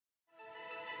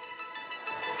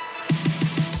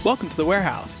Welcome to the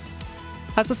Warehouse.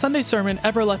 Has a Sunday sermon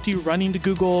ever left you running to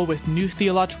Google with new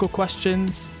theological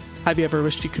questions? Have you ever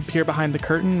wished you could peer behind the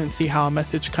curtain and see how a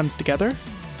message comes together?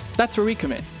 That's where we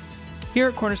come in. Here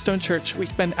at Cornerstone Church, we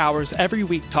spend hours every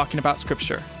week talking about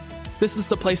Scripture. This is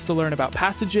the place to learn about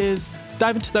passages,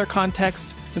 dive into their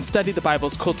context, and study the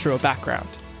Bible's cultural background.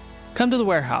 Come to the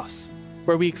Warehouse,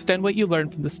 where we extend what you learn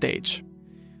from the stage.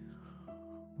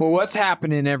 Well, what's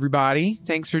happening, everybody?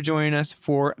 Thanks for joining us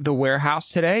for the Warehouse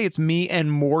today. It's me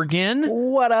and Morgan.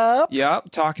 What up?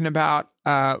 Yep, talking about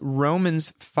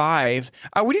Romans 5.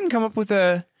 We didn't come up with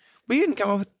a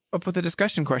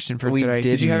discussion question for today.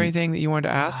 Did you have anything that you wanted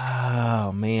to ask?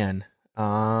 Oh man,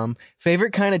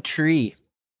 favorite kind of tree.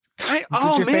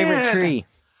 What's your favorite tree?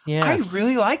 Yeah, I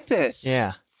really like this.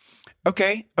 Yeah.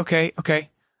 Okay.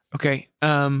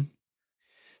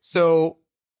 So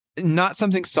not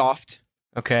something soft.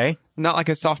 Okay. Not like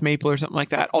a soft maple or something like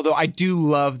that. Although I do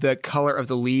love the color of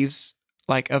the leaves,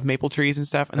 like of maple trees and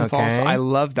stuff in the fall. So I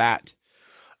love that.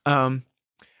 I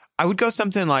would go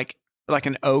something like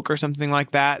an oak or something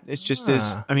like that. It's just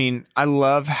I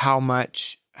love how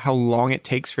long it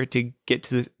takes for it to get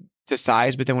to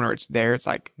size, but then when it's there, it's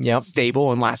like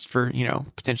stable and lasts for,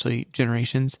 potentially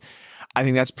generations. I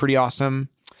think that's pretty awesome.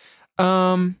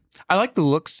 I like the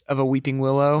looks of a weeping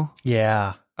willow.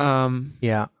 Yeah.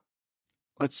 Yeah.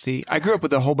 Let's see. I grew up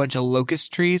with a whole bunch of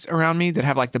locust trees around me that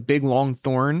have like the big long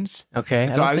thorns. Okay.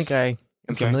 I don't think I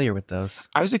am familiar with those.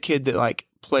 I was a kid that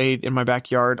played in my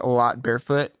backyard a lot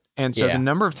barefoot. And so the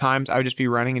number of times I would just be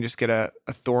running and just get a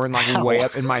thorn way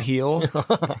up in my heel.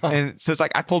 And so it's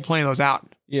like I pulled plenty of those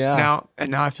out. Yeah.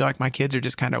 Now I feel like my kids are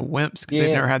just kind of wimps because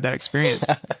they've never had that experience.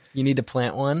 You need to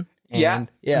plant one. Yeah,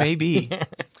 maybe.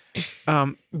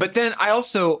 But then I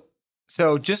also,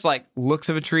 just like looks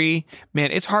of a tree, man,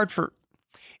 it's hard for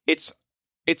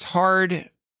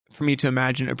me to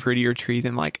imagine a prettier tree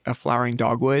than like a flowering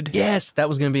dogwood. Yes, that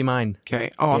was going to be mine.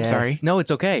 Okay. Oh, I'm sorry. No,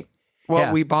 it's okay.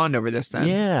 Well, we bond over this then.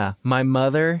 Yeah. My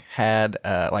mother had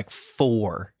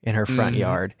 4 in her front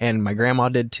yard, and my grandma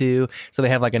did too. So they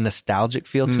have like a nostalgic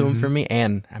feel to them for me.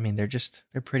 And I mean, they're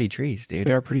pretty trees, dude.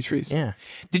 They are pretty trees. Yeah.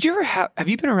 Did you ever have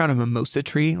you been around a mimosa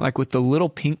tree, like with the little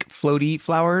pink floaty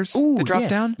flowers that drop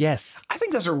down? Yes. I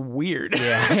think those are weird.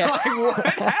 Yeah. Like, what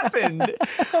happened?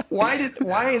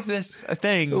 Why is this a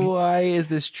thing? Why is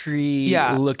this tree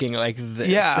looking like this?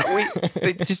 Yeah.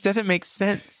 It just doesn't make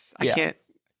sense. I can't.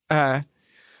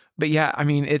 But yeah, I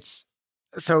mean,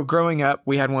 so growing up,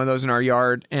 we had one of those in our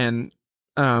yard, and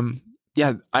I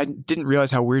didn't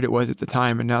realize how weird it was at the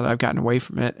time. And now that I've gotten away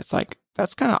from it, it's like,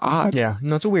 that's kind of odd. Yeah.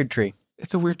 No, it's a weird tree.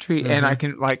 It's a weird tree. And I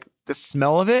can the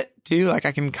smell of it too. Like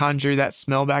I can conjure that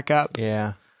smell back up.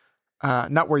 Yeah.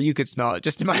 Not where you could smell it,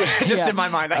 just in my in my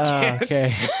mind. I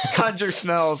can't conjure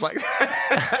smells like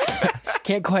that.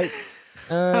 Can't quite.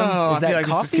 Is I that feel like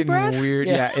coffee this is getting breath? weird.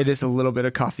 Yeah, it is a little bit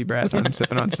of coffee breath. I'm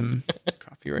sipping on some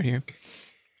coffee right here.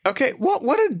 Okay,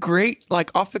 what a great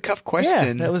off the cuff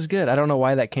question. Yeah, that was good. I don't know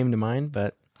why that came to mind,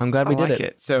 but I'm glad we did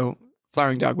it. So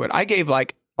flowering dogwood. I gave a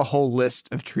whole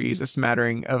list of trees, a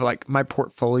smattering of my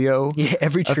portfolio. Yeah,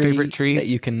 every tree favorite trees that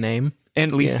you can name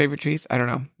and least favorite trees. I don't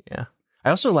know. Yeah, I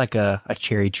also like a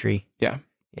cherry tree. Yeah,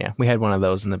 we had one of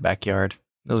those in the backyard.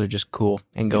 Those are just cool,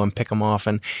 and go and pick them off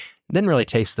and. Didn't really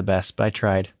taste the best, but I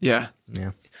tried. Yeah.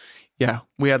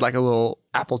 We had a little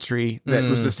apple tree that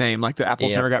was the same. The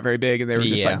apples never got very big, and they were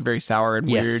just very sour and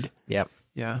weird. Yep.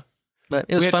 Yeah. But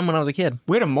it was fun when I was a kid.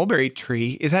 We had a mulberry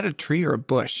tree. Is that a tree or a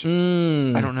bush?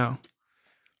 I don't know.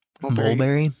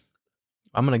 Mulberry?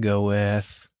 I'm gonna go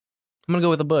with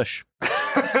a bush.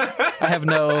 I have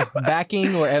no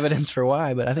backing or evidence for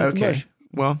why, but I think it's a bush.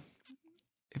 Well,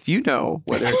 if you know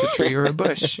whether it's a tree or a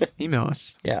bush, email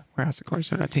us. Yeah.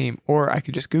 Warehouse@cornerstone.team. Or I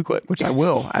could just Google it, which I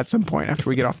will at some point after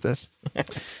we get off this.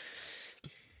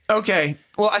 Okay.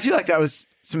 Well, I feel like that was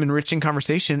some enriching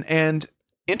conversation. And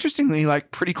interestingly,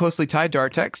 pretty closely tied to our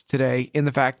text today in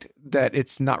the fact that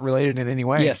it's not related in any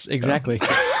way. Yes, exactly.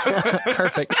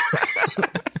 Perfect.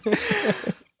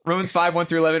 Romans 5, 1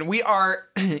 through 11. We are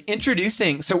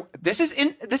introducing. So this is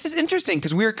interesting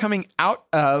because we are coming out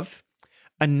of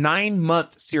a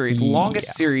 9-month series,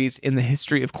 longest series in the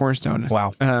history of Cornerstone.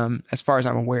 Wow. As far as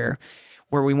I'm aware,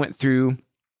 where we went through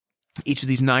each of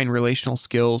these 9 relational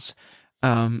skills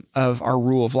of our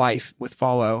rule of life with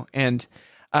follow. And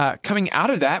Coming out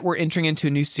of that, we're entering into a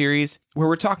new series where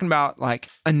we're talking about like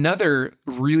another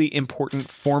really important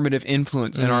formative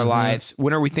influence in our lives.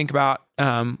 Whenever we think about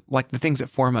like the things that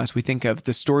form us, we think of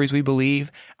the stories we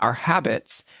believe, our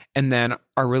habits, and then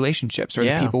our relationships or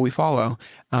the people we follow,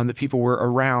 the people we're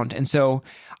around. And so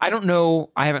I don't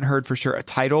know, I haven't heard for sure a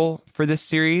title for this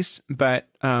series, but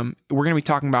we're going to be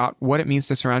talking about what it means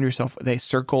to surround yourself with a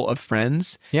circle of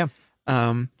friends. Yeah.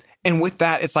 And with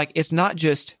that, it's like, it's not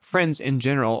just friends in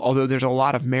general, although there's a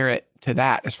lot of merit to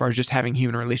that as far as just having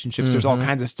human relationships. There's all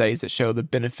kinds of studies that show the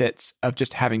benefits of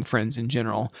just having friends in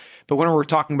general. But when we're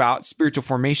talking about spiritual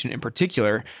formation in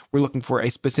particular, we're looking for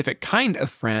a specific kind of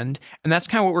friend. And that's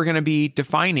kind of what we're going to be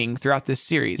defining throughout this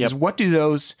series is what do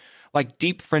those like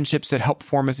deep friendships that help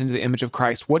form us into the image of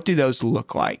Christ, what do those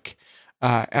look like?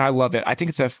 And I love it. I think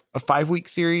it's a 5-week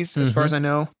series as far as I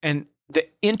know. And the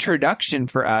introduction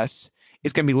for us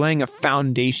is going to be laying a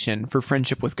foundation for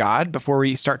friendship with God before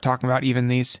we start talking about even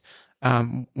these,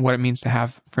 what it means to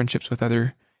have friendships with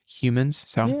other humans.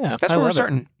 So that's where we're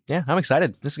starting. Yeah, I'm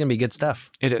excited. This is going to be good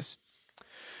stuff. It is.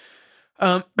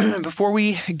 Before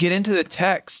we get into the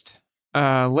text,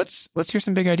 let's hear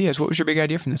some big ideas. What was your big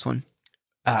idea from this one?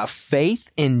 Faith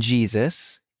in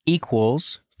Jesus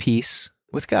equals peace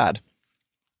with God.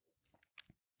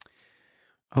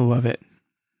 I love it.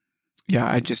 Yeah,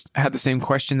 I just had the same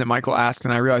question that Michael asked,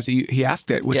 and I realized he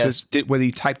asked it, which was whether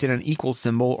you typed in an equal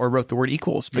symbol or wrote the word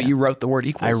equals, but you wrote the word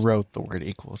equals. I wrote the word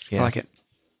equals, I like it.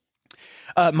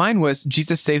 Mine was,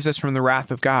 Jesus saves us from the wrath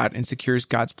of God and secures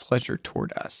God's pleasure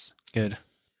toward us. Good.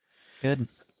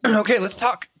 Okay, let's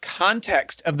talk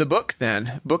context of the book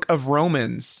then. Book of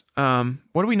Romans.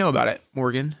 What do we know about it,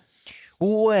 Morgan?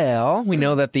 Well, we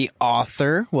know that the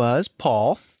author was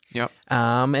Paul. Yep.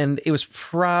 And it was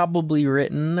probably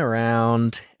written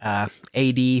around AD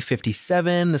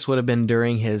 57. This would have been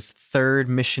during his third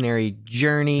missionary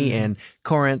journey in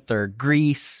Corinth or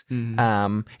Greece.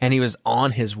 And he was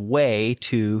on his way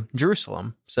to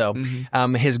Jerusalem. So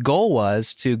his goal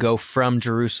was to go from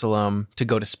Jerusalem to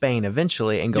go to Spain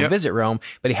eventually and go visit Rome,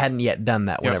 but he hadn't yet done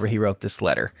that whenever he wrote this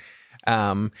letter.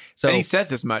 And he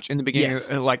says as much in the beginning,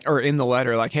 or in the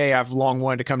letter, like, hey, I've long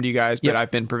wanted to come to you guys, but I've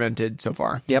been prevented so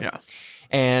far. Yeah.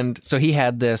 And so he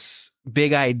had this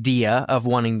big idea of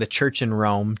wanting the church in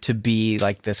Rome to be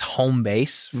like this home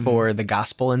base for the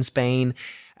gospel in Spain.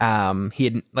 He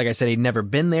had, like I said, he'd never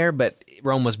been there, but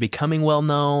Rome was becoming well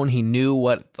known. He knew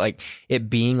what, like, it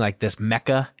being like this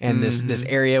Mecca and this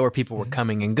area where people were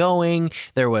coming and going.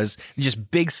 There was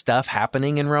just big stuff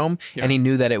happening in Rome, and he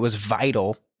knew that it was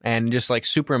vital and just like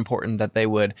super important that they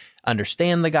would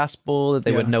understand the gospel, that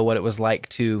they would know what it was like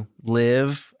to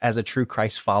live as a true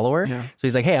Christ follower. So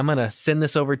he's like, hey, I'm going to send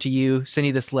this over to you, send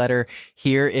you this letter.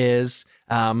 Here is,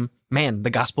 the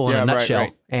gospel in a nutshell.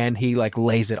 Right. And he like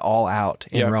lays it all out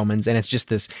in Romans. And it's just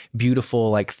this beautiful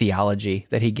like theology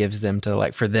that he gives them to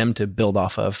like, for them to build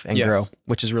off of and grow,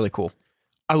 which is really cool.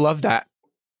 I love that.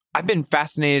 I've been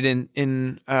fascinated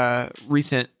in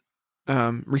recent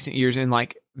years in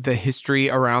like the history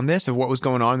around this of what was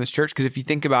going on in this church. Because if you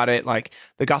think about it, like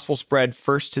the gospel spread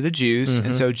first to the Jews.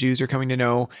 And so Jews are coming to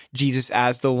know Jesus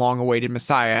as the long-awaited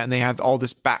Messiah. And they have all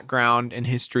this background and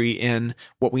history in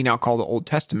what we now call the Old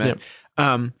Testament.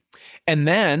 And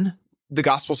then the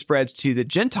gospel spreads to the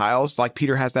Gentiles. Like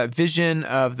Peter has that vision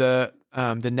of the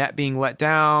net being let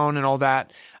down and all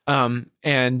that.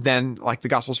 And then like the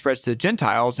gospel spreads to the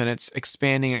Gentiles and it's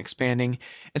expanding and expanding.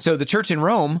 And so the church in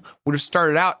Rome would have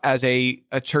started out as a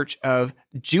church of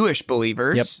Jewish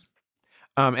believers.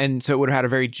 And so it would have had a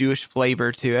very Jewish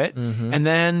flavor to it. And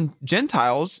then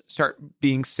Gentiles start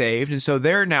being saved. And so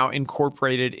they're now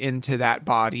incorporated into that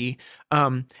body.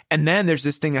 And then there's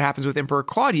this thing that happens with Emperor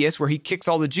Claudius where he kicks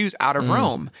all the Jews out of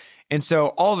Rome. And so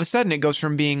all of a sudden it goes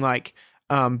from being like,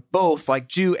 both like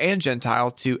Jew and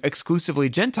Gentile to exclusively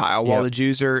Gentile while the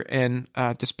Jews are in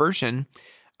dispersion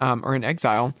or in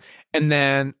exile. And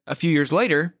then a few years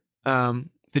later, the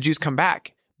Jews come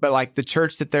back. But like the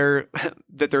church that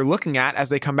they're looking at as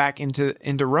they come back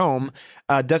into Rome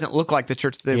doesn't look like the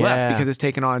church that they left because it's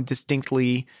taken on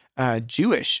distinctly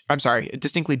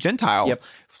distinctly Gentile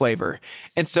flavor.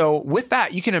 And so with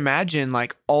that, you can imagine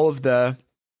like all of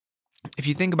if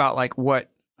you think about like what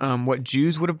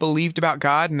Jews would have believed about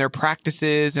God and their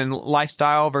practices and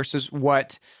lifestyle versus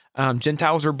what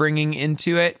Gentiles are bringing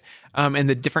into it, and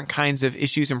the different kinds of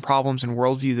issues and problems and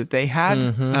worldview that they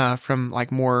had from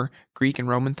like more Greek and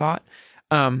Roman thought.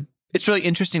 It's really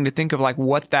interesting to think of like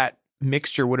what that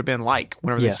mixture would have been like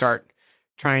whenever they start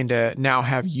trying to now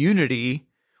have unity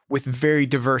with very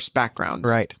diverse backgrounds.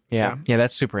 Right. Yeah,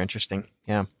 that's super interesting.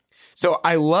 Yeah. So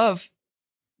I love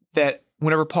that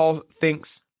whenever Paul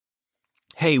thinks,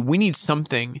 hey, we need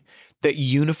something that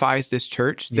unifies this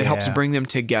church, that helps bring them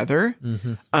together.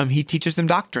 He teaches them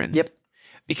doctrine. Yep.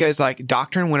 Because like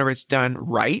doctrine, whenever it's done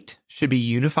right, should be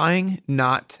unifying,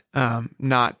 not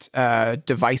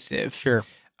divisive. Sure.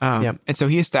 And so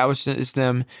he establishes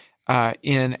them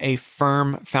in a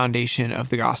firm foundation of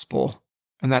the gospel.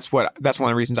 And that's one of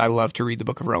the reasons I love to read the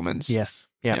book of Romans. Yes.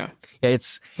 Yeah.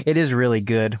 It is really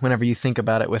good whenever you think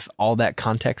about it with all that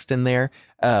context in there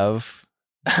of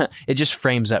it just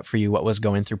frames up for you what was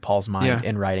going through Paul's mind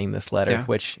in writing this letter,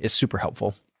 which is super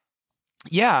helpful.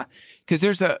 Yeah.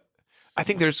 Because I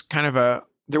think there's kind of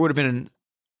there would have been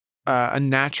a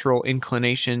natural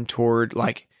inclination toward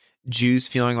like Jews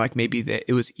feeling like maybe that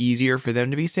it was easier for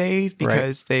them to be saved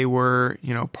because they were,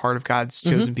 part of God's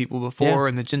chosen people before,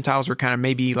 and the Gentiles were kind of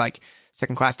maybe like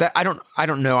second class. That I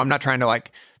don't know. I'm not trying to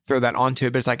like throw that onto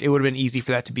it, but it's like it would have been easy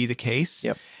for that to be the case.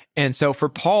 Yep. And so for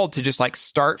Paul to just like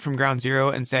start from ground zero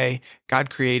and say God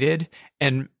created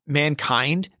and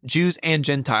mankind, Jews and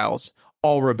Gentiles,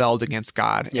 all rebelled against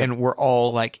God, and we're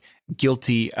all like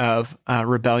guilty of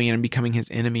rebellion and becoming his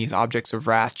enemies, objects of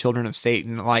wrath, children of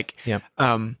Satan. Like,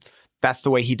 that's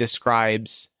the way he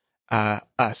describes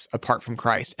us apart from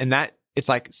Christ. And that it's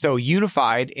like, so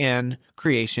unified in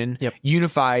creation,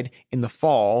 unified in the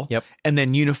fall, and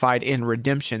then unified in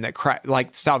redemption, that Christ,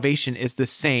 like salvation is the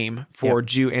same for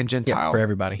Jew and Gentile. For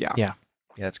everybody. Yeah,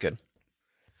 that's good.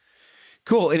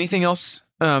 Cool. Anything else?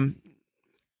 Anything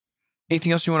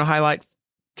else you want to highlight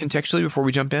contextually before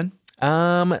we jump in?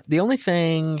 The only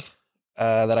thing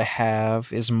that I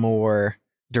have is more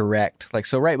direct. Like,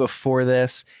 so right before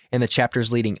this and the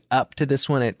chapters leading up to this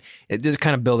one, it just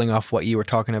kind of building off what you were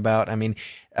talking about. I mean,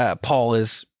 Paul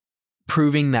is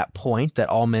proving that point that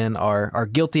all men are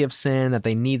guilty of sin, that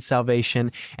they need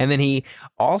salvation. And then he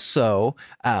also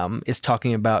is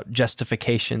talking about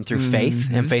justification through faith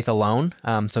and faith alone.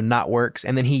 So not works.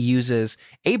 And then he uses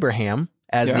Abraham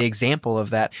as the example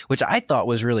of that, which I thought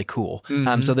was really cool.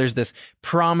 So there's this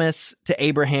promise to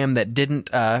Abraham that didn't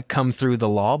come through the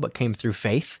law, but came through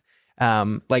faith.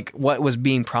 Like what was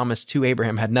being promised to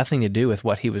Abraham had nothing to do with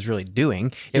what he was really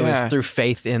doing. It was through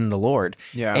faith in the Lord.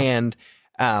 And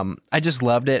I just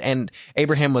loved it. And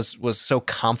Abraham was so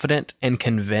confident and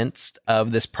convinced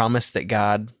of this promise that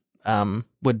God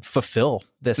would fulfill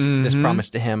this promise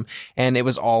to him, and it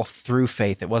was all through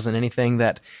faith. It wasn't anything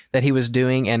that he was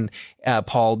doing. And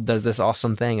Paul does this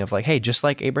awesome thing of like, hey, just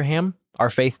like Abraham, our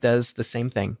faith does the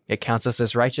same thing. It counts us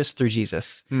as righteous through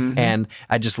Jesus. And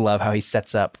I just love how he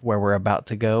sets up where we're about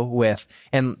to go with,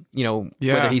 and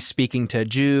whether he's speaking to a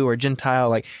Jew or Gentile,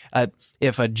 like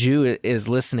if a Jew is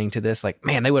listening to this, like,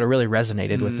 man, they would have really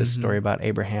resonated with this story about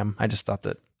Abraham. I just thought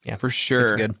that, for sure,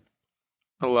 it's good.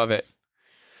 I love it.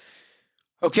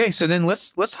 Okay, so then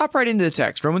let's hop right into the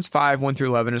text. Romans 5, 1 through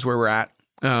 11 is where we're at.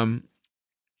 It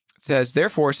says,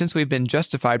 therefore, since we've been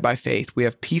justified by faith, we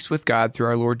have peace with God through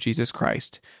our Lord Jesus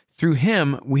Christ. Through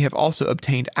him, we have also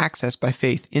obtained access by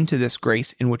faith into this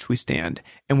grace in which we stand,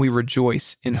 and we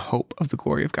rejoice in hope of the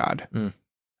glory of God.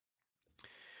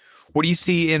 What do you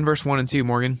see in verse 1 and 2,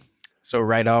 Morgan? So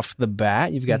right off the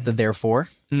bat, you've got the therefore,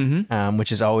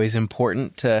 which is always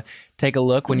important to take a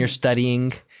look when you're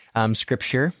studying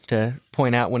Scripture, to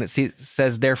point out when it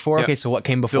says therefore. Okay, so what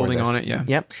came before building this? On it,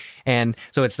 Yep. And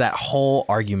so it's that whole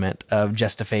argument of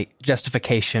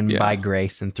justification by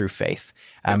grace and through faith.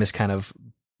 Is kind of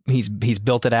he's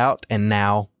built it out, and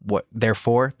now what?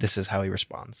 Therefore, this is how he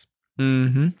responds.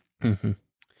 Yep.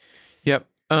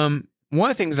 One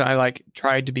of the things that I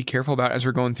tried to be careful about as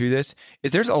we're going through this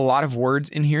is there's a lot of words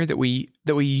in here that we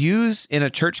use in a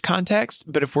church context,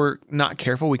 but if we're not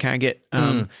careful, we kind of get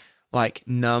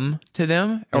numb to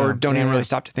them or don't even really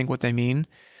stop to think what they mean.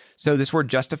 So this word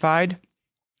justified,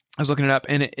 I was looking it up,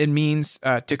 and it means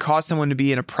to cause someone to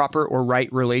be in a proper or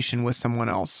right relation with someone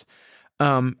else,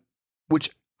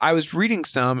 which I was reading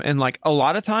some, and a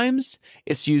lot of times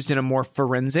it's used in a more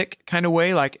forensic kind of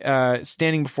way,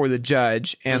 standing before the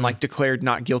judge and declared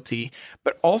not guilty.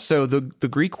 But also the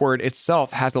Greek word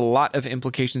itself has a lot of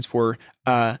implications for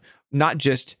not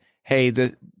just, hey,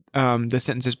 the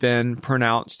sentence has been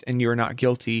pronounced and you're not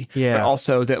guilty, but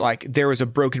also that there was a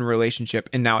broken relationship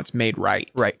and now it's made right.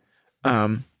 Right.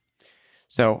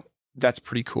 So that's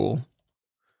pretty cool.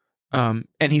 And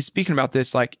he's speaking about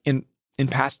this in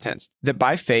past tense, that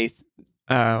by faith,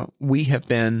 we have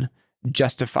been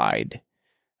justified,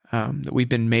 that we've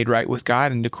been made right with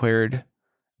God and declared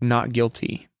not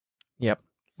guilty. Yep.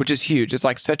 Which is huge. It's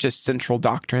such a central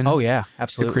doctrine. Oh yeah,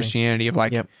 absolutely. To Christianity of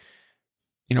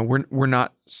we're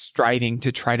not striving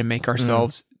to try to make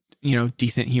ourselves,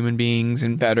 decent human beings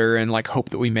and better and hope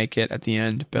that we make it at the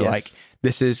end. But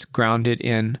this is grounded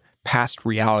in past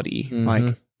reality,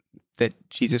 like that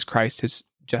Jesus Christ has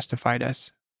justified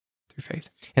us through faith.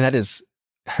 And that is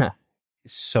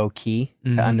so key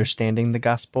to understanding the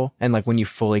gospel. And like when you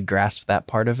fully grasp that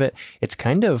part of it, it's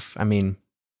kind of, I mean,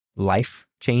 life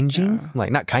changing.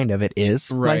 Like not kind of, it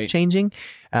is life changing.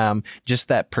 Just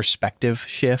that perspective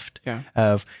shift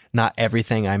of not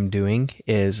everything I'm doing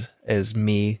is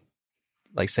me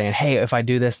like saying, hey, if I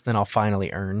do this, then I'll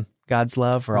finally earn God's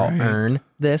love, or I'll earn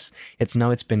this. It's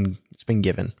been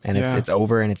given, and it's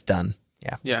over and it's done.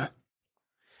 Yeah.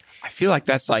 I feel like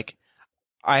that's like,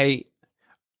 that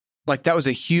was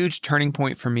a huge turning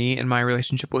point for me in my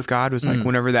relationship with God, was like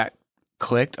whenever that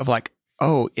clicked of like,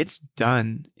 oh, it's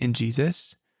done in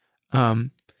Jesus.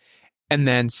 And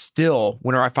then still,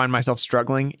 whenever I find myself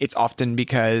struggling, it's often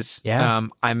because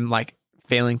I'm like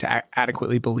failing to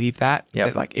adequately believe that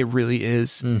like it really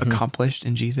is accomplished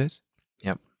in Jesus.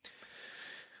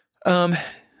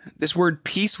 This word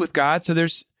peace with God. So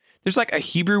there's like a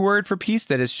Hebrew word for peace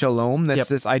that is shalom. That's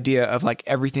this idea of like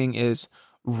everything is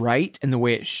right in the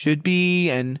way it should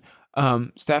be and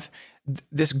stuff.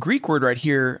 This Greek word right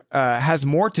here has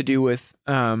more to do with,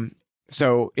 I'll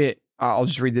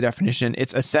just read the definition.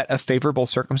 It's a set of favorable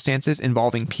circumstances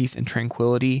involving peace and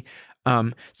tranquility.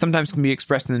 Sometimes can be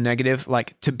expressed in the negative,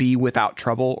 like to be without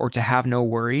trouble or to have no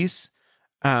worries.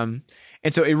 And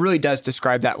so it really does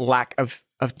describe that lack of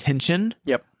tension.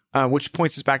 Which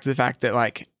points us back to the fact that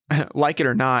like it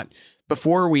or not,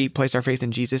 before we place our faith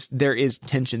in Jesus, there is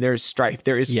tension, there is strife,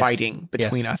 there is fighting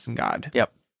between us and God.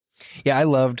 Yeah, I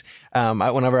loved,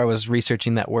 whenever I was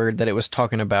researching that word, that it was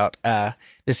talking about,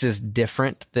 this is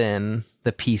different than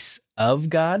the peace of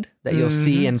God that you'll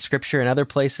see in Scripture and other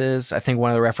places. I think one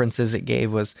of the references it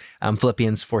gave was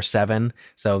Philippians 4:7.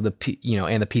 So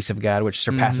and the peace of God, which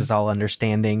surpasses all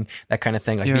understanding, that kind of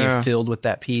thing, like being filled with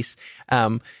that peace.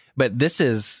 But this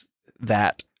is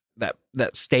that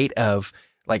state of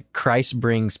like Christ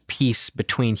brings peace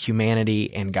between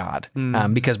humanity and God.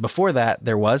 Because before that,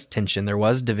 there was tension, there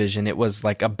was division. It was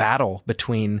like a battle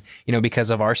between, because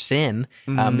of our sin,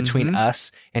 between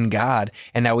us and God.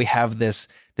 And now we have this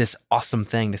awesome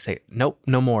thing to say, nope,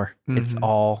 no more. It's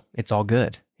all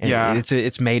good. And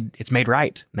it's made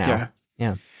right now.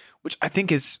 Yeah. Which I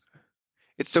think it's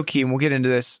so key. And we'll get into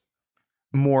this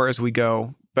more as we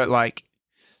go. But like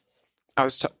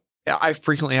I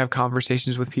frequently have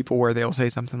conversations with people where they'll say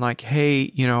something like,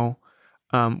 hey,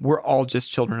 we're all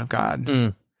just children of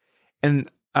God. And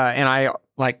I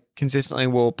like consistently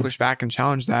will push back and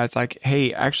challenge that. It's like,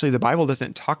 hey, actually the Bible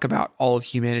doesn't talk about all of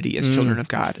humanity as children of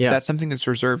God. That's something that's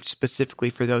reserved specifically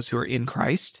for those who are in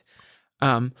Christ.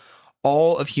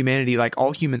 All of humanity, like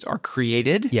all humans are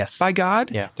created by God.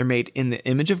 They're made in the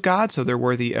image of God. So they're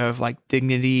worthy of like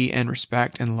dignity and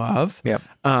respect and love.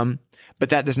 But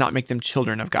that does not make them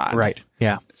children of God. Right.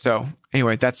 Yeah. So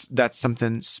anyway, that's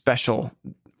something special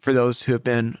for those who have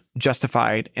been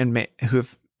justified and who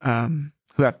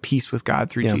have peace with God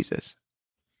through Jesus.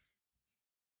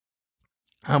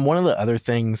 One of the other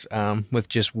things with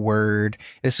just word,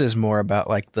 this is more about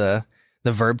like the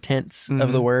verb tense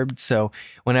of the word. So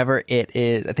whenever it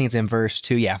is, I think it's in verse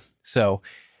 2. Yeah. So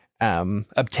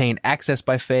obtain access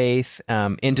by faith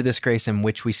into this grace in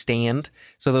which we stand.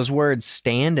 So those words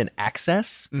stand and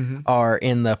access are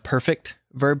in the perfect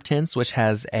verb tense, which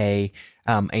has a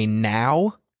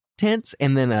now tense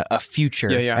and then a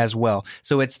future as well.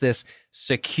 So it's this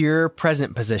secure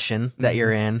present position that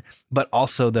you're in, but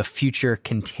also the future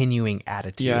continuing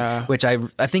attitude, which I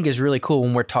think is really cool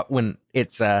when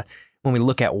we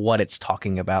look at what it's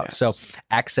talking about. So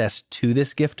access to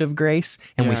this gift of grace,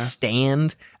 and we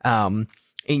stand,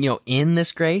 in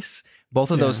this grace.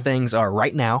 Both of those things are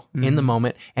right now in the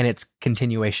moment, and it's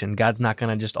continuation. God's not going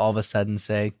to just all of a sudden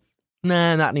say,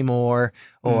 nah, not anymore.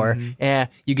 Or,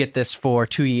 you get this for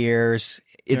 2 years.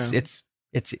 It's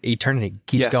eternity.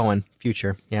 Keeps going.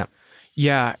 Future. Yeah.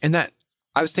 Yeah. And that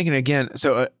I was thinking again.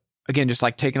 So again, just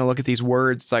like taking a look at these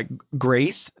words, like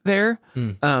grace there.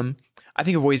 I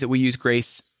think of ways that we use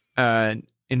grace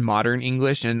in modern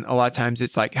English, and a lot of times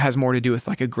it's like has more to do with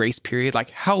like a grace period.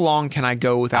 Like how long can I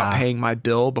go without paying my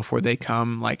bill before they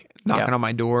come like knocking on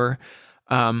my door?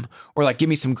 Or like give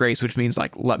me some grace, which means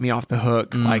like let me off the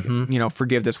hook, like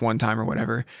forgive this one time or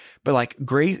whatever. But like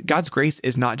God's grace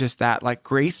is not just that. Like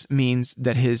grace means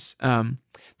that that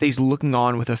He's looking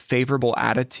on with a favorable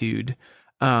attitude,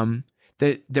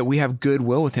 that we have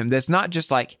goodwill with Him. That's not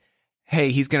just like,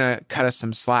 hey, He's gonna cut us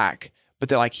some slack, but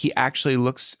that like He actually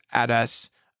looks at us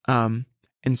and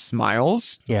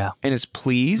smiles, and is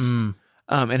pleased,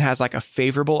 and has like a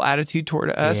favorable attitude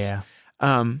toward us.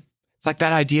 It's like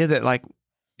that idea that like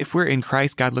if we're in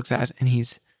Christ, God looks at us and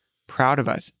He's proud of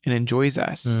us and enjoys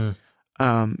us,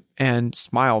 and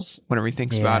smiles whenever he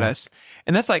thinks about us.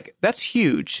 And that's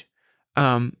huge.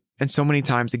 And so many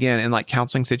times, again, in like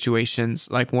counseling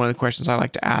situations, like one of the questions I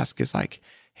like to ask is like,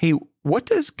 hey, what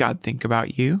does God think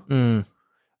about you?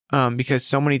 Because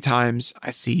so many times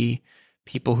I see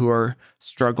people who are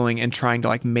struggling and trying to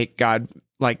like make God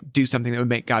like do something that would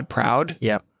make God proud.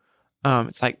 Yep.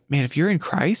 It's like, man, if you're in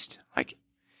Christ, like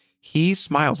he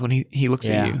smiles when he looks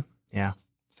at you. Yeah.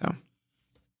 So,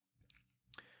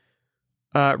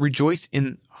 rejoice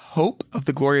in hope of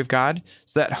the glory of God.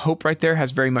 So that hope right there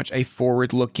has very much a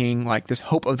forward-looking, like this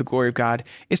hope of the glory of God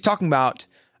is talking about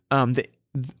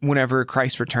whenever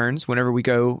Christ returns, whenever we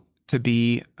go to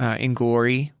be in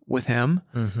glory with him.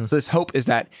 So this hope is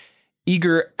that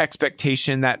eager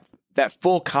expectation, that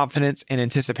full confidence and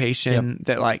anticipation,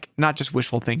 that like not just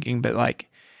wishful thinking, but like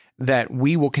that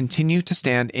we will continue to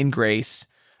stand in grace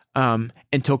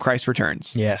until Christ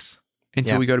returns. Yes.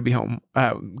 Until we go to be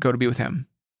with him.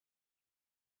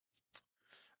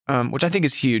 Which I think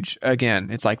is huge. Again,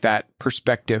 it's like that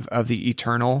perspective of the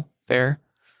eternal there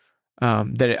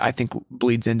that I think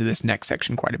bleeds into this next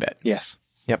section quite a bit. Yes.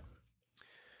 Yep.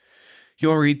 You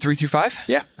want to read 3-5?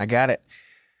 Yeah, I got it.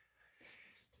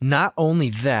 Not only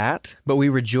that, but we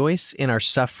rejoice in our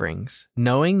sufferings,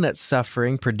 knowing that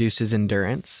suffering produces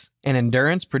endurance, and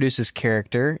endurance produces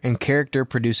character, and character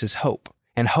produces hope.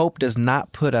 And hope does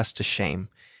not put us to shame,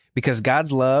 because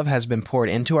God's love has been poured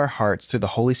into our hearts through the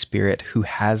Holy Spirit who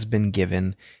has been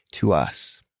given to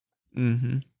us.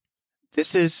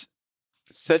 This is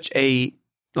such a,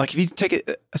 like if you take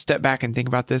a step back and think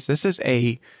about this is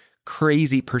a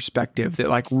crazy perspective that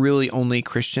like really only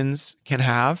Christians can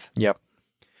have. Yep.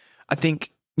 I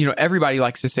think, everybody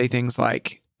likes to say things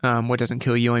like, what doesn't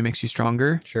kill you only makes you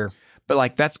stronger. Sure. But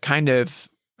like, that's kind of,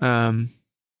 there's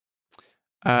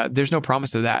no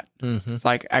promise of that. It's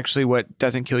like, actually what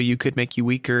doesn't kill you could make you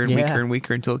weaker and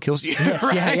weaker until it kills you. Yes,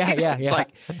 right? Yeah. It's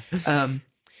like,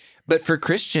 but for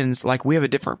Christians, like we have a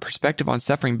different perspective on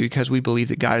suffering because we believe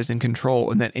that God is in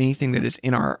control and that anything that is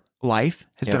in our life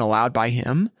has been allowed by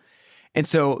him. And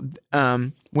so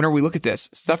whenever we look at this,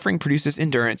 suffering produces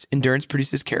endurance, endurance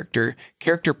produces character,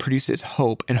 character produces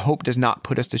hope, and hope does not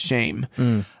put us to shame.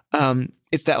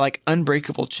 It's that like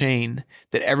unbreakable chain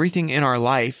that everything in our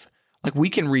life, like we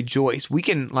can rejoice, we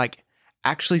can like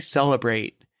actually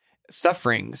celebrate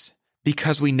sufferings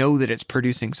because we know that it's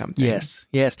producing something. Yes.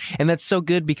 And that's so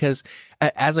good because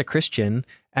as a Christian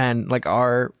and like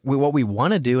what we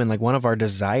want to do and like one of our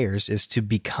desires is to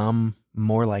become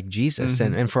more like Jesus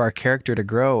and for our character to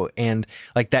grow. And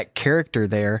like that character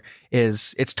there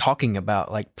it's talking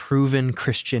about like proven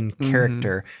Christian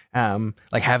character,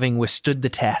 like having withstood the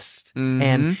test.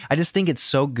 And I just think it's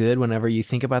so good whenever you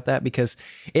think about that because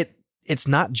it's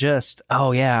not just,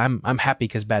 oh yeah, I'm happy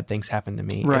because bad things happen to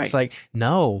me. Right. It's like,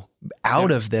 no,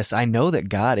 out of this, I know that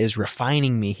God is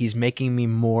refining me. He's making me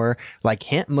more like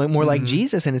him, more like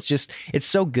Jesus. And it's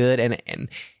so good.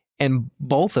 And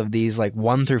both of these, like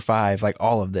 1-5, like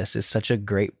all of this is such a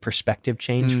great perspective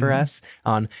change for us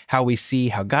on how we see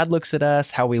how God looks at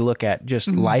us, how we look at just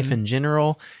life in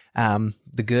general,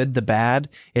 the good, the bad.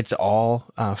 It's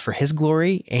all for his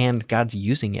glory and God's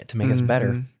using it to make us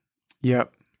better.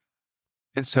 Yep.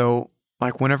 And so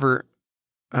like whenever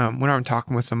I'm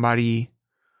talking with somebody,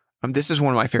 this is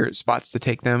one of my favorite spots to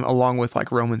take them along with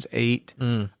like Romans 8.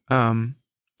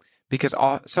 Because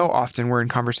so often we're in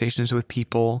conversations with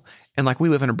people and like we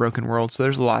live in a broken world. So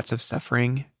there's lots of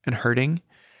suffering and hurting.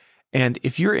 And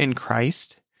if you're in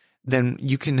Christ, then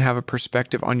you can have a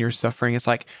perspective on your suffering. It's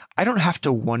like, I don't have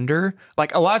to wonder.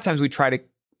 Like a lot of times we try to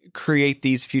create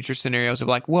these future scenarios of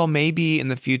like, well, maybe in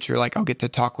the future, like I'll get to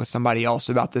talk with somebody else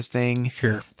about this thing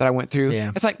that I went through.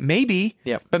 Yeah. It's like, maybe,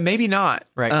 but maybe not.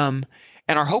 Right. And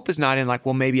our hope is not in like,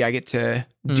 well, maybe I get to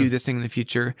do this thing in the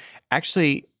future.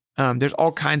 Actually, there's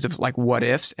all kinds of like what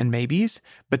ifs and maybes,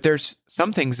 but there's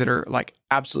some things that are like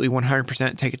absolutely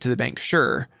 100% take it to the bank.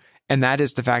 Sure. And that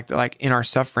is the fact that like in our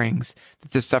sufferings,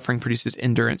 that this suffering produces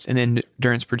endurance and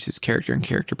endurance produces character and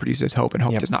character produces hope and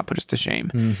hope does not put us to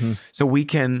shame. So we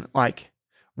can like,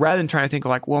 rather than trying to think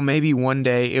like, well, maybe one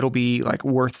day it'll be like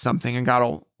worth something and God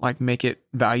will like make it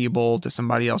valuable to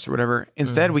somebody else or whatever.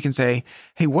 Instead, we can say,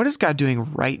 hey, what is God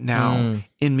doing right now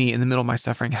in me in the middle of my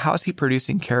suffering? How is he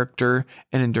producing character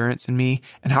and endurance in me?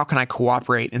 And how can I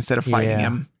cooperate instead of fighting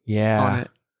him on it?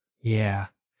 Yeah.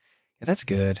 That's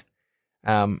good.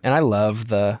 And I love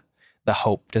the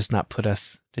hope does not put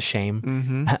us to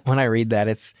shame. When I read that,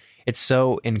 it's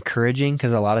so encouraging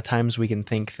because a lot of times we can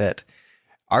think that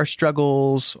our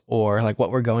struggles or like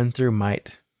what we're going through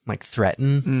might like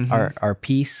threaten our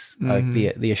peace, like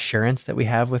the assurance that we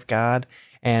have with God.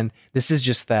 And this is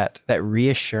just that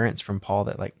reassurance from Paul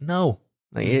that like, no,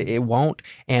 like, it won't.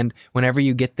 And whenever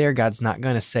you get there, God's not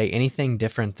going to say anything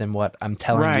different than what I'm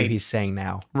telling you he's saying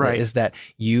now. Right. Is that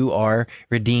you are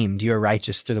redeemed. You are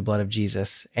righteous through the blood of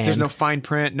Jesus. And there's no fine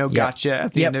print, no gotcha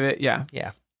at the end of it. Yeah.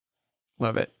 Yeah.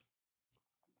 Love it.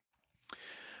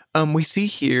 We see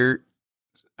here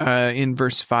in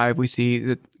verse 5, we see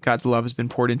that God's love has been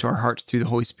poured into our hearts through the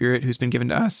Holy Spirit who's been given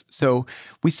to us. So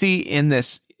we see in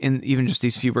even just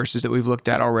these few verses that we've looked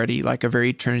at already, like a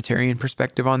very Trinitarian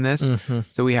perspective on this. Mm-hmm.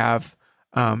 So we have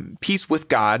peace with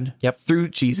God through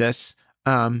Jesus,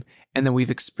 and then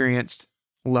we've experienced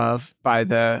love by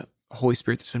the Holy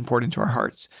Spirit that's been poured into our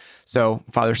hearts. So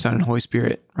Father, Son, and Holy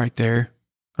Spirit right there.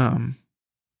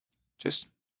 Just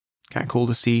kind of cool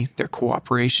to see their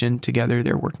cooperation together.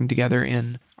 They're working together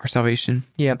in our salvation.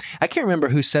 Yeah. I can't remember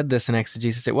who said this in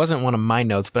exegesis. It wasn't one of my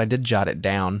notes, but I did jot it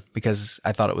down because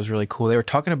I thought it was really cool. They were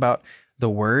talking about the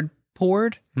word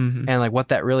poured and like what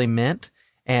that really meant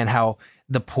and how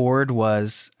the poured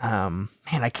was,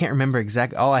 I can't remember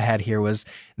exactly. All I had here was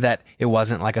that it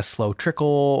wasn't like a slow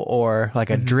trickle or like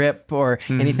a drip or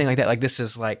anything like that. Like this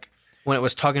is like, when it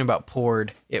was talking about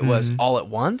poured, it was all at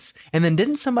once. And then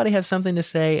didn't somebody have something to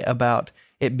say about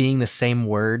it being the same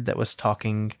word that was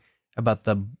talking about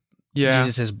the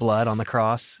Jesus' blood on the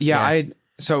cross? Yeah.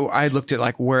 So I looked at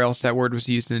like where else that word was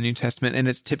used in the New Testament, and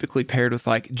it's typically paired with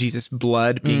like Jesus'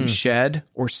 blood being shed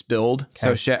or spilled.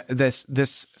 Okay. So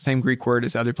this same Greek word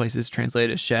is other places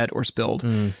translated as shed or spilled.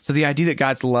 So the idea that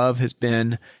God's love has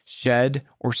been shed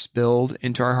or spilled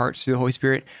into our hearts through the Holy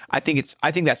Spirit, I think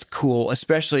that's cool,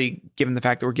 especially given the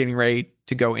fact that we're getting ready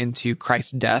to go into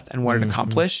Christ's death and what it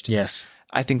accomplished. Yes.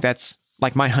 I think that's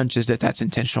like my hunch is that that's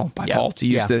intentional by Paul to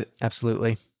use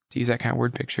absolutely to use that kind of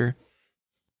word picture.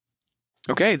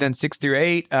 Okay, then 6 through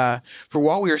 8. For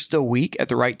while we are still weak, at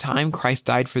the right time, Christ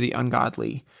died for the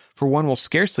ungodly. For one will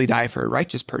scarcely die for a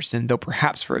righteous person, though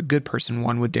perhaps for a good person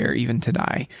one would dare even to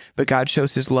die. But God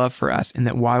shows his love for us in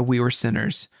that while we were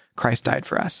sinners, Christ died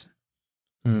for us.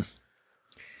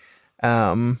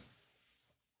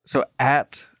 So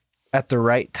at the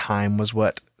right time was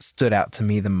what stood out to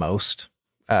me the most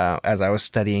as I was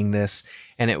studying this,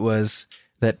 and it was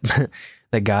that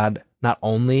that God not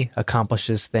only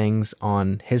accomplishes things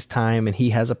on his time and he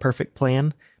has a perfect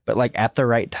plan, but like at the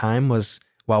right time was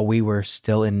while we were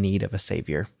still in need of a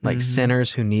savior, like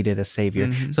sinners who needed a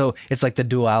savior. So it's like the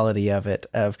duality of it,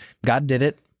 of God did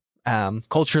it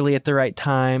culturally at the right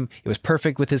time. It was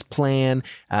perfect with his plan.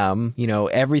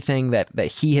 Everything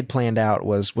that he had planned out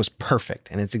was perfect,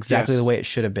 and it's exactly the way it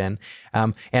should have been.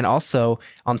 And also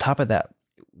on top of that,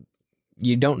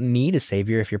 you don't need a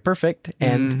savior if you're perfect.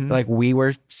 And like we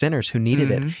were sinners who needed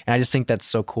it. And I just think that's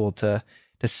so cool to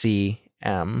see.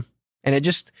 And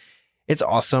it's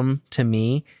awesome to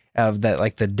me of that,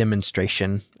 like the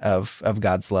demonstration of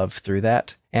God's love through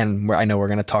that. And I know we're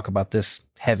going to talk about this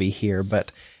heavy here,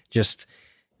 but just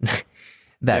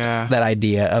that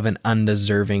idea of an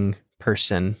undeserving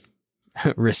person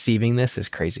receiving this is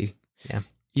crazy. Yeah.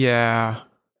 Yeah.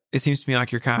 It seems to me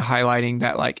like you're kind of highlighting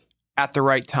that, like, at the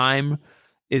right time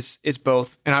is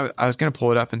both, and I was going to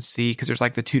pull it up and see, because there's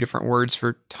like the two different words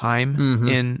for time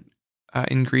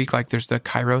in Greek. Like there's the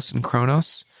kairos and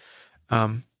chronos.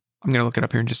 I'm going to look it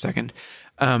up here in just a second.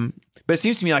 But it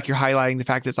seems to me like you're highlighting the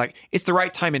fact that it's the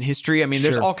right time in history. I mean,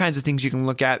 there's all kinds of things you can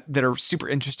look at that are super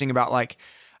interesting about, like,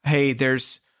 hey,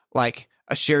 there's like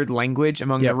a shared language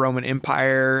among the Roman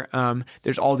Empire.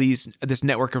 There's all this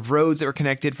network of roads that were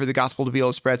connected for the gospel to be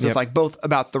able to spread. So it's like both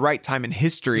about the right time in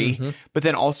history, but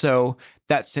then also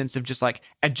that sense of just like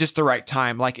at just the right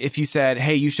time. Like if you said,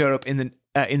 hey, you showed up in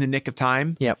the nick of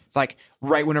time. It's like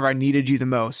right whenever I needed you the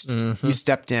most, you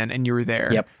stepped in and you were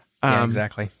there. Yeah,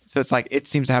 exactly. So it's like, it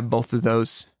seems to have both of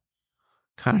those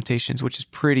connotations, which is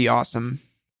pretty awesome.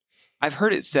 I've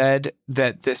heard it said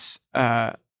that this,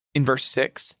 in verse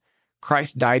 6,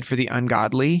 Christ died for the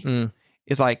ungodly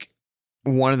is like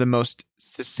one of the most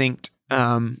succinct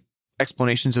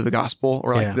explanations of the gospel,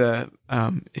 or like the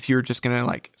if you're just gonna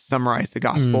like summarize the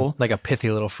gospel, like a pithy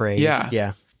little phrase.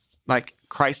 Yeah. Like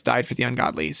Christ died for the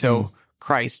ungodly. So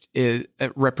Christ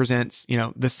represents,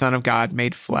 the Son of God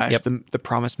made flesh, the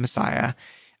promised Messiah.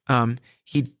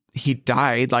 He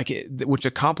died, which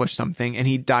accomplished something, and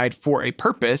he died for a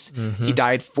purpose. He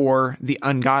died for the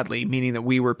ungodly, meaning that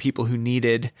we were people who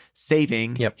needed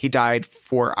saving. He died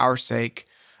for our sake.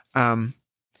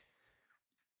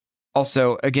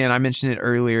 Also, again, I mentioned it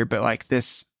earlier, but like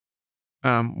this,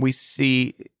 we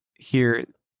see here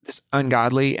this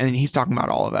ungodly, and he's talking about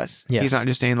all of us. He's not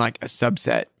just saying like a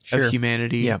subset of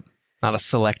humanity. Not a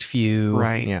select few.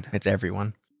 Right. Yeah, it's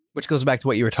everyone. Which goes back to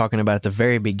what you were talking about at the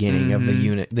very beginning of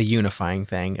the unifying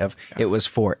thing of it was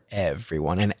for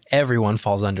everyone, and everyone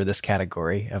falls under this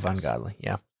category of ungodly.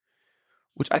 Yeah.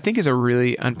 Which I think is a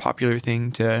really unpopular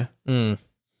thing to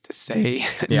say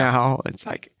now. It's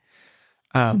like,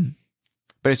 but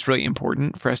it's really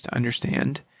important for us to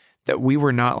understand that we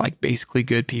were not like basically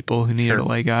good people who needed a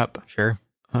leg up. Sure.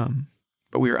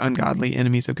 But we were ungodly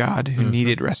enemies of God who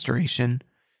needed restoration.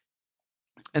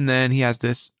 And then he has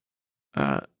this,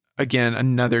 again,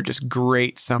 another just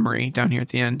great summary down here at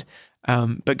the end.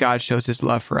 But God shows his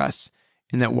love for us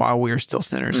in that while we are still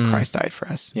sinners, Christ died for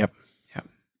us. Yep.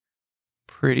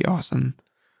 Pretty awesome.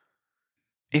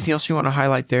 Anything else you want to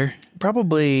highlight there?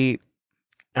 Probably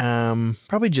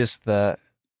just the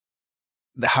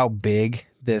how big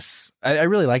this. I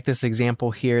really like this example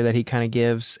here that he kind of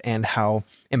gives, and how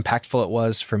impactful it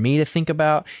was for me to think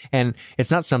about. And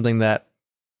it's not something that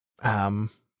that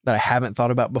I haven't thought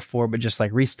about before, but just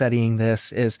like restudying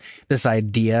this is this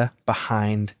idea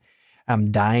behind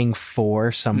dying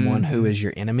for someone who is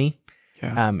your enemy.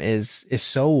 Is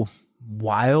so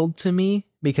wild to me,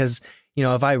 because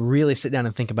if I really sit down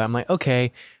and think about it, I'm like,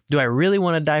 okay, do I really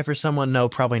want to die for someone? No,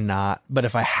 probably not. But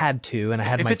if I had to, and I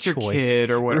had my choice, if it's your kid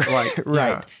or whatever, like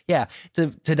right,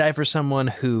 to die for someone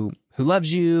who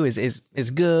loves you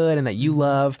is good, and that you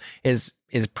love is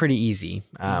pretty easy,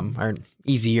 or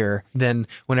easier than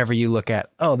whenever you look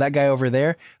at, oh, that guy over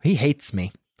there, he hates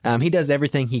me. He does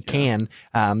everything he can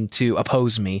to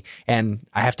oppose me, and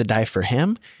I have to die for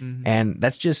him. And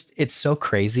that's just, it's so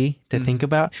crazy to think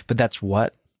about, but that's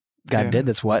what God did.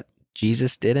 That's what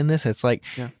Jesus did in this. It's like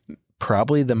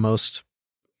probably the most,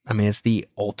 it's the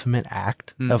ultimate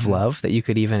act of love that you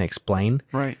could even explain.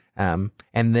 Right. And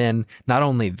then not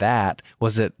only that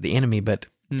was it the enemy, but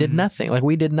did nothing. Like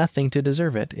we did nothing to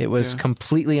deserve it. It was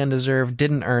completely undeserved,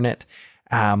 didn't earn it.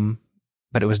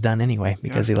 But it was done anyway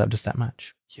because he loved us that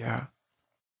much. Yeah.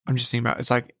 I'm just thinking about, it's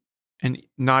like, and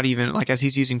not even like, as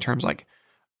he's using terms like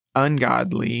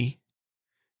ungodly,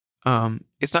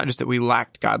 it's not just that we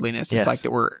lacked godliness. It's like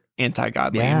that we're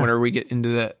anti-godly. And whenever we get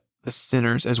into the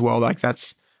sinners as well, like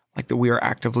that's like that we are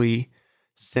actively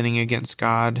sinning against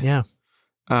God. Yeah.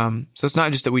 So it's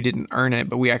not just that we didn't earn it,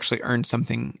 but we actually earned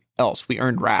something else. We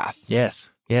earned wrath. Yes.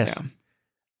 Yeah.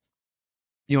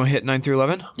 You want to hit 9 through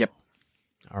 11? Yep.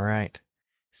 All right.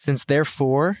 Since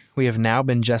therefore we have now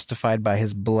been justified by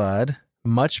his blood,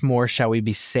 much more shall we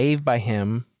be saved by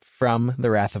him from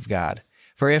the wrath of God.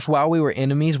 For if while we were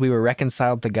enemies, we were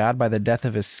reconciled to God by the death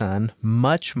of his Son,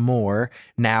 much more,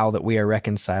 now that we are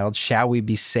reconciled, shall we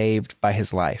be saved by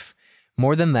his life.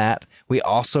 More than that, we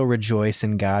also rejoice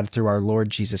in God through our Lord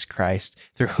Jesus Christ,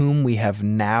 through whom we have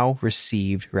now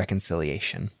received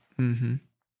reconciliation.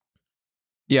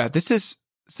 Yeah, this is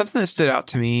something that stood out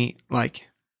to me, like,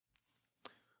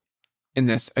 in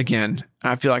this, again,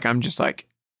 I feel like I'm just like,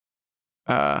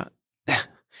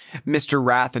 Mr.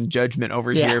 Wrath and Judgment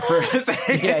over here for a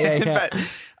second. But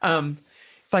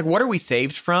it's like, what are we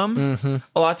saved from?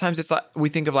 A lot of times it's like, we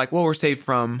think of like, well, we're saved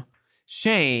from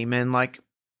shame and like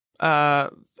a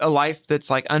life that's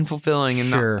like unfulfilling and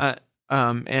not,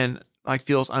 and like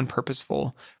feels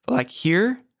unpurposeful. But like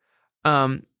here,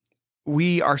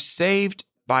 we are saved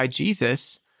by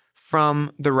Jesus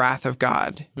from the wrath of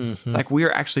God. It's like we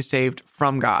are actually saved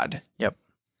from God. Yep.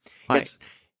 Like,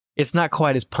 it's not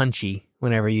quite as punchy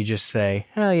whenever you just say,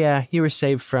 oh yeah, you were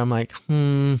saved from like,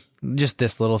 just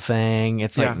this little thing.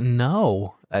 It's like,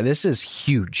 no, this is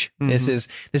huge. This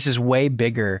is way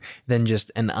bigger than just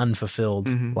an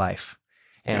unfulfilled life.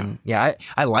 And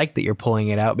I like that you're pulling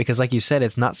it out, because like you said,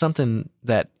 it's not something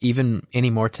that even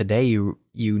anymore today you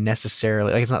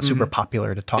necessarily, like, it's not super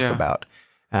popular to talk about.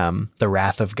 The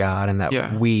wrath of God, and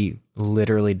that we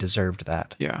literally deserved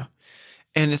that. Yeah.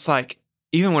 And it's like,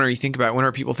 even whenever you think about it,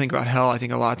 whenever people think about hell, I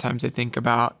think a lot of times they think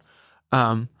about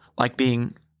like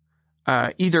being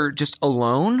either just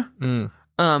alone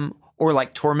or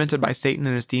like tormented by Satan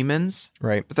and his demons.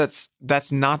 Right. But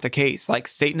that's not the case. Like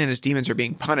Satan and his demons are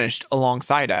being punished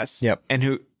alongside us. Yep. And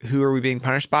who are we being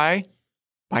punished by?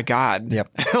 By God. Yep.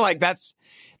 Like that's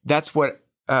what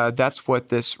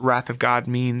this wrath of God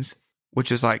means,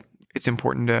 which is like, it's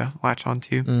important to latch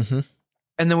onto.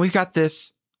 And then we've got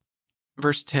this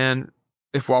verse 10,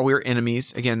 if while we were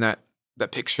enemies, again, that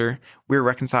picture, we were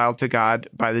reconciled to God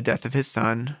by the death of his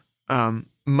Son,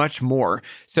 much more.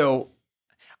 So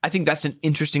I think that's an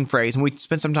interesting phrase. And we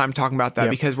spent some time talking about that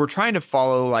because we're trying to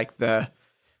follow like the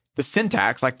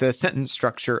syntax, like the sentence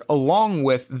structure, along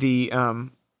with the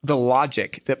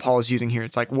logic that Paul is using here.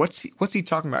 It's like, what's he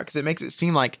talking about? Because it makes it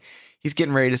seem like he's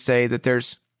getting ready to say that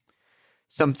there's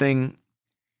something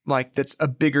like that's a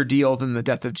bigger deal than the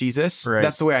death of Jesus. Right.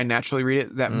 That's the way I naturally read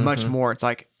it. That much more. It's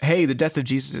like, hey, the death of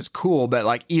Jesus is cool, but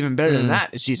like even better than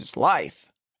that is Jesus' life.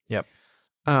 Yep.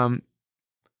 But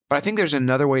I think there's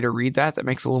another way to read that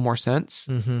makes a little more sense.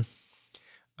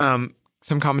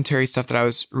 Some commentary stuff that I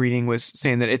was reading was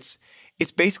saying that it's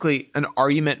basically an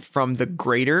argument from the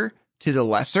greater to the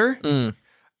lesser.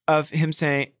 Of him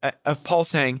saying, of Paul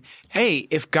saying, hey,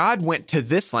 if God went to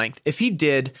this length, if he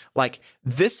did like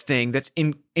this thing that's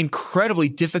incredibly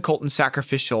difficult and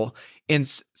sacrificial in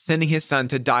sending his son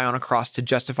to die on a cross to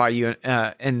justify you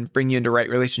and bring you into right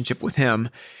relationship with him,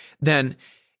 then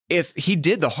if he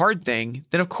did the hard thing,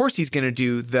 then of course he's going to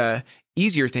do the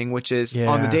easier thing, which is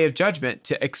on the day of judgment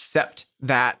to accept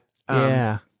that,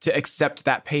 to accept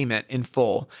that payment in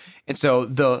full. And so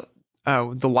the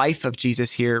life of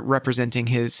Jesus here representing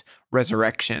his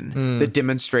resurrection that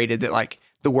demonstrated that like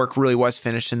the work really was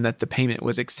finished and that the payment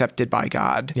was accepted by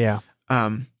God. Yeah.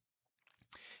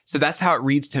 So that's how it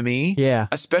reads to me. Yeah.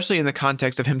 Especially in the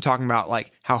context of him talking about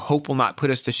like how hope will not put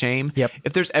us to shame. Yep.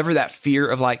 If there's ever that fear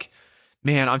of like,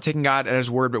 man, I'm taking God at his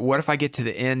word, but what if I get to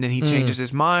the end and he changes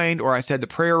his mind, or I said the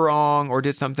prayer wrong or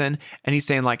did something, and he's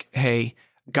saying like, hey,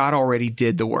 God already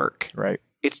did the work. Right.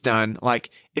 It's done. Like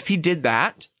if he did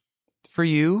that for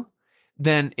you,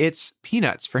 then it's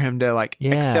peanuts for him to like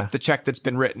accept the check that's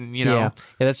been written, you know? Yeah,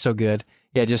 that's so good.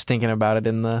 Yeah, just thinking about it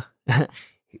in the,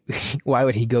 why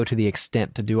would he go to the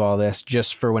extent to do all this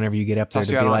just for whenever you get up there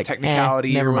to be like,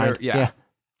 technicality, never mind. Yeah.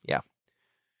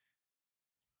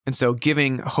 And so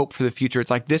giving hope for the future, it's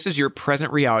like, this is your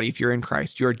present reality. If you're in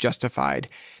Christ, you're justified.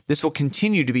 This will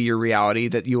continue to be your reality,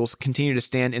 that you will continue to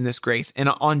stand in this grace. And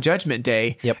on Judgment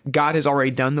Day, God has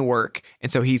already done the work.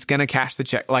 And so he's going to cash the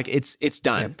check. Like it's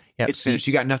done. Yep. It's finished.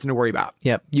 You got nothing to worry about.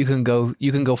 Yep. You can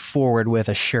go forward with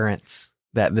assurance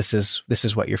that this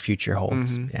is what your future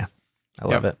holds. Yeah. I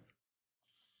love it.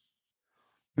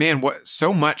 Man, what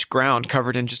so much ground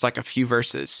covered in just like a few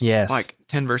verses. Yes. Like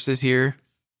 10 verses here.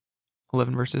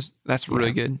 11 verses. That's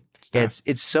really good stuff.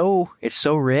 It's so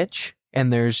rich,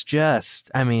 and there's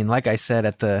just, I mean, like I said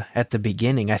at the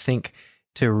beginning, I think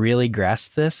to really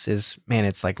grasp this is, man,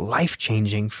 it's like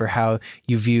life-changing for how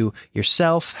you view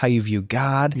yourself, how you view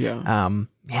God. And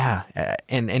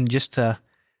just to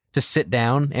sit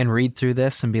down and read through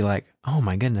this and be like, oh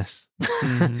my goodness.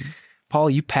 Paul,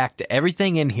 you packed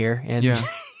everything in here and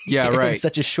in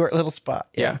such a short little spot.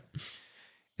 Yeah.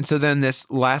 And so then this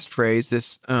last phrase,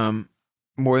 this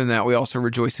more than that, we also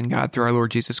rejoice in God through our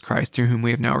Lord Jesus Christ, through whom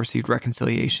we have now received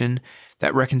reconciliation.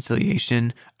 That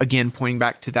reconciliation, again, pointing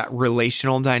back to that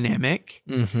relational dynamic,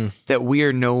 that we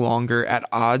are no longer at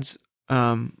odds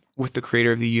with the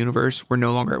creator of the universe. We're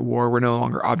no longer at war. We're no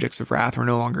longer objects of wrath. We're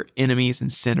no longer enemies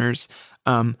and sinners,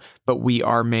 but we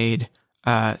are made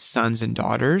sons and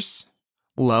daughters,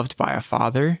 loved by a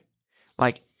father.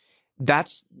 Like,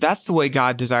 that's the way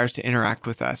God desires to interact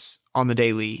with us on the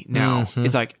daily now.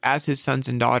 Is like as his sons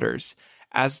and daughters,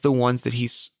 as the ones that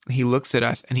he looks at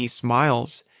us and he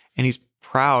smiles and he's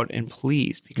proud and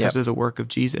pleased because of the work of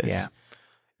Jesus. Yeah.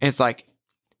 And it's like,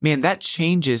 man, that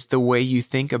changes the way you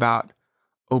think about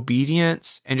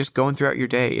obedience and just going throughout your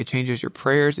day. It changes your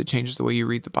prayers. It changes the way you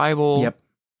read the Bible.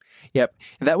 Yep.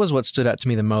 That was what stood out to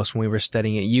me the most when we were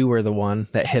studying it. You were the one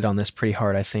that hit on this pretty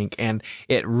hard, I think. And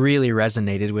it really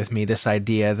resonated with me, this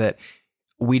idea that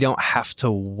we don't have to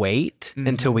wait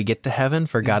until we get to heaven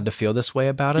for God to feel this way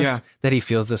about us, that he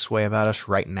feels this way about us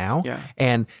right now. Yeah.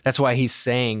 And that's why he's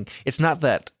saying it's not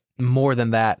that more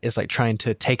than that is like trying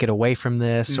to take it away from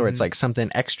this or it's like something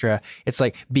extra. It's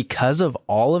like because of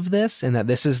all of this and that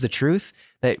this is the truth,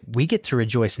 that we get to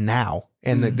rejoice now.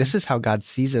 And that this is how God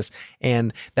sees us.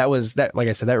 And that was that, like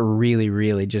I said, that really,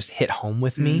 really just hit home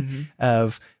with me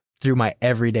of through my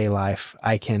everyday life,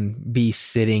 I can be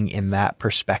sitting in that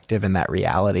perspective and that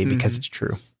reality because it's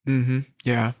true.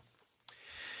 Yeah.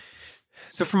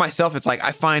 So for myself, it's like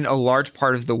I find a large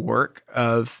part of the work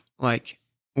of like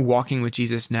walking with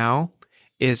Jesus now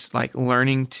is like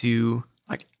learning to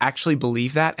like actually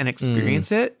believe that and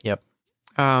experience it. Yep.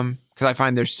 Because I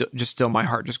find there's still my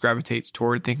heart just gravitates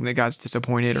toward thinking that God's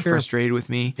disappointed or frustrated with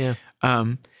me. Yeah.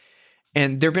 And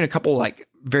there have been a couple like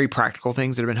very practical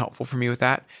things that have been helpful for me with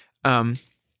that.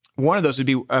 One of those would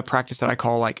be a practice that I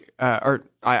call like, or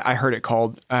I heard it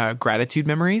called gratitude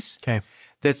memories. Okay.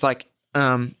 That's like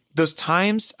those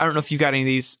times. I don't know if you got any of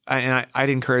these, and I'd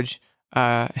encourage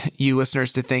you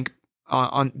listeners to think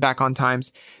back on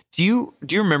times. Do you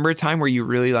remember a time where you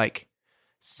really like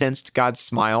sensed God's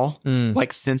smile,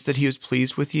 like sensed that he was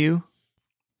pleased with you?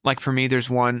 Like for me, there's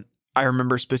one I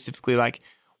remember specifically, like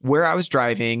where I was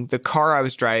driving, the car I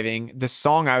was driving, the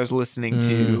song I was listening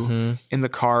to in the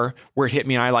car where it hit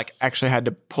me. And I like actually had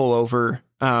to pull over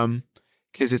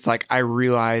because it's like I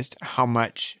realized how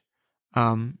much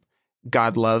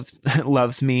God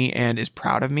loves me and is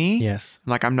proud of me. Yes.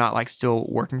 Like I'm not like still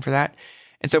working for that.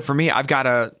 And so for me, I've got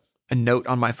a note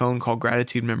on my phone called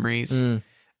Gratitude Memories.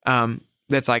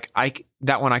 That's like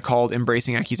that one I called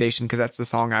Embracing Accusation because that's the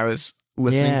song I was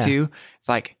listening to. It's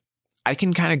like I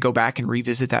can kind of go back and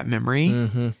revisit that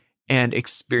memory and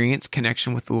experience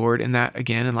connection with the Lord in that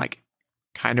again, and like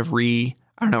kind of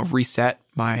reset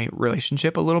my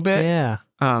relationship a little bit. Yeah.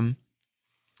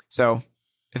 So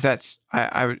if that's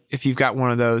if you've got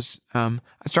one of those, I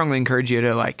strongly encourage you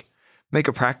to like make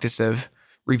a practice of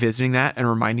revisiting that and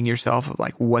reminding yourself of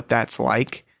like what that's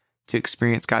like to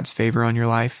experience God's favor on your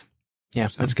life. Yeah,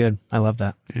 that's good. I love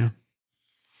that. Yeah.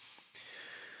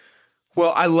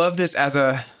 Well, I love this as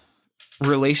a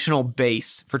relational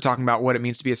base for talking about what it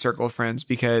means to be a circle of friends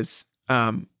because,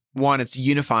 one, it's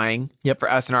unifying for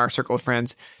us and our circle of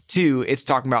friends. Two, it's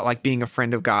talking about like being a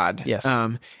friend of God. Yes.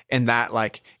 And that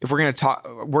like, if we're going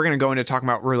to go into talking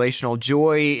about relational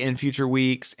joy in future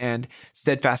weeks and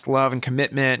steadfast love and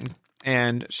commitment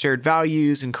and shared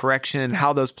values and correction and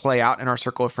how those play out in our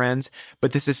circle of friends.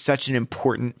 But this is such an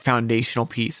important foundational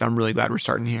piece. I'm really glad we're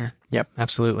starting here. Yep,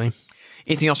 absolutely.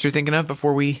 Anything else you're thinking of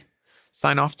before we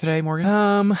sign off today, Morgan?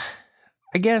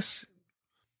 I guess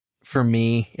for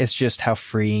me, it's just how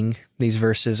freeing these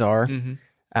verses are.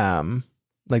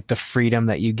 Like the freedom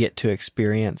that you get to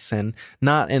experience, and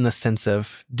not in the sense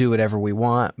of do whatever we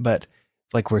want, but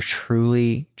like we're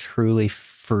truly, truly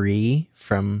free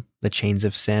from the chains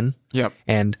of sin. Yep.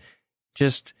 And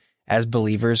just as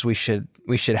believers, we should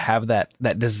have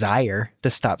that desire to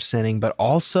stop sinning, but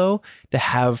also to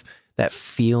have that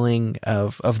feeling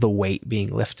of the weight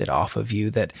being lifted off of you,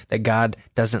 that God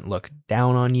doesn't look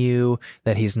down on you,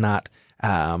 that he's not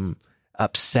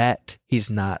upset, he's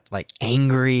not like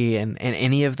angry and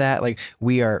any of that. Like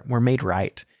we're made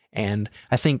right. And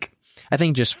I think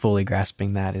just fully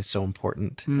grasping that is so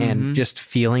important. And just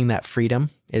feeling that freedom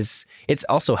it's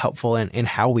also helpful in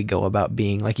how we go about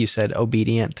being, like you said,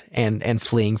 obedient and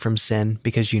fleeing from sin,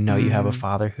 because you have a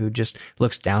Father who just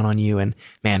looks down on you and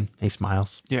man, he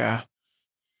smiles. Yeah.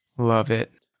 Love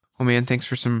it. Well, man, thanks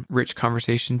for some rich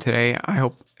conversation today. I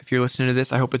hope if you're listening to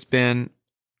this, I hope it's been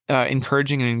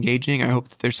encouraging and engaging. I hope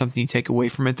that there's something you take away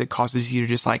from it that causes you to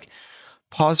just like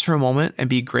pause for a moment and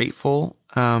be grateful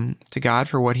to God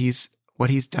for what he's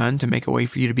done to make a way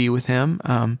for you to be with him.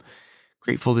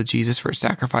 Grateful to Jesus for his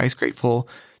sacrifice, grateful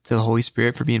to the Holy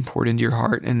Spirit for being poured into your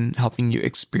heart and helping you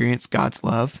experience God's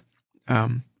love.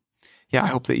 I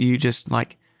hope that you just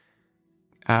like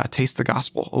taste the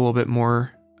gospel a little bit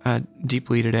more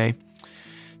deeply today.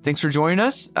 Thanks for joining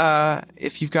us.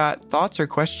 If you've got thoughts or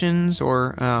questions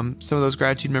or some of those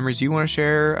gratitude memories you want to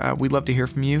share, we'd love to hear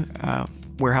from you.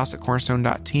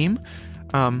 warehouse@cornerstone.team.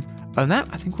 Other than that,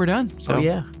 I think we're done. So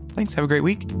yeah. Thanks. Have a great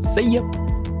week. See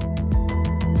ya.